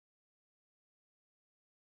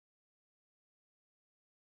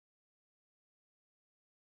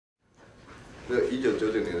那个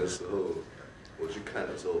1999年的时候，我去看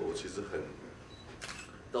的时候，我其实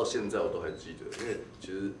到现在我都还记得，因为其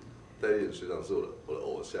实戴立忍学长是我的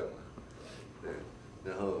偶像嘛，对，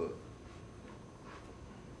然后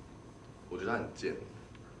我觉得他很贱，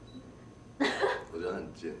我觉得他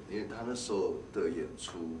很贱，因为他那时候的演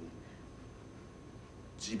出，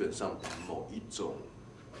基本上把某一种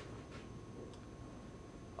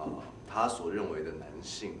他所认为的男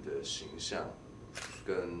性的形象，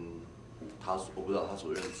跟我不知道他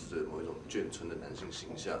所认知的某一种眷村的男性形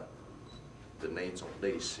象的那一种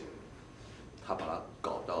类型，他把它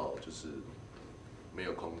搞到就是没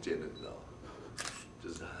有空间的，你知道吗？就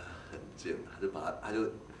是他很贱，他就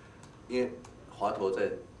因为华佗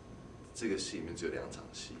在这个戏里面只有2场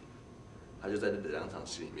戏，他就在这2场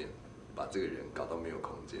戏里面把这个人搞到没有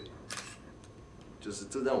空间，就是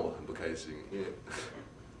这让我很不开心，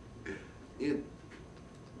因为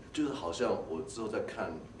就是好像我之后在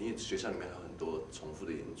看，因为学校里面还有很多重复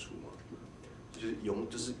的演出嘛，就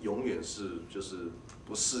是永远是就是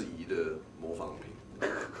不适宜的模仿品，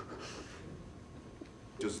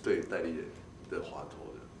就是对戴立忍的华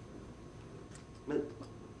佗的。那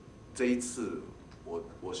这一次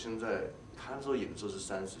我现在他那时候演的时候是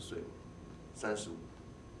30岁，35、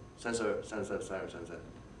32、33、32、33，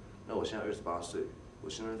那我现在28岁，我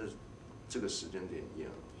现在在这个时间点演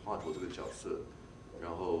华佗这个角色，然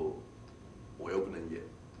后我又不能演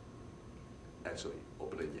 ，actually 我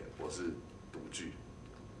不能演，我是独剧，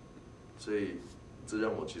所以这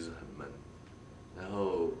让我其实很闷。然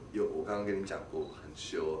后我刚刚跟你讲过很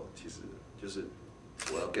羞，其实就是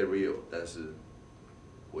我要 get real， 但是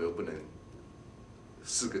我又不能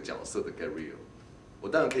是个角色的 get real。我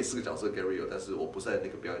当然可以是个角色 get real， 但是我不在那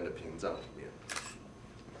个表演的屏障里面。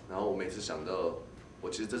然后我每次想到，我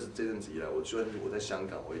其实这阵子以来，我在香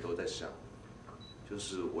港，我也都在想，就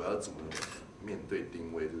是我要怎么面对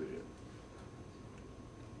丁薇这个人，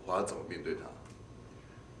我要怎么面对他。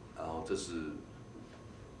然后这是，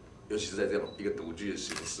尤其是在这样一个独剧的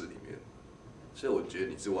形式里面，所以我觉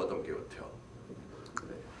得你是挖洞给我跳。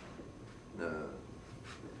对，那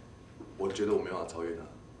我觉得我没办法超越他，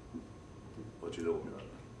我觉得我没办法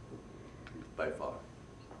，by far，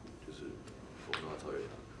就是我没办法超越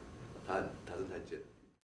他，他是太贱。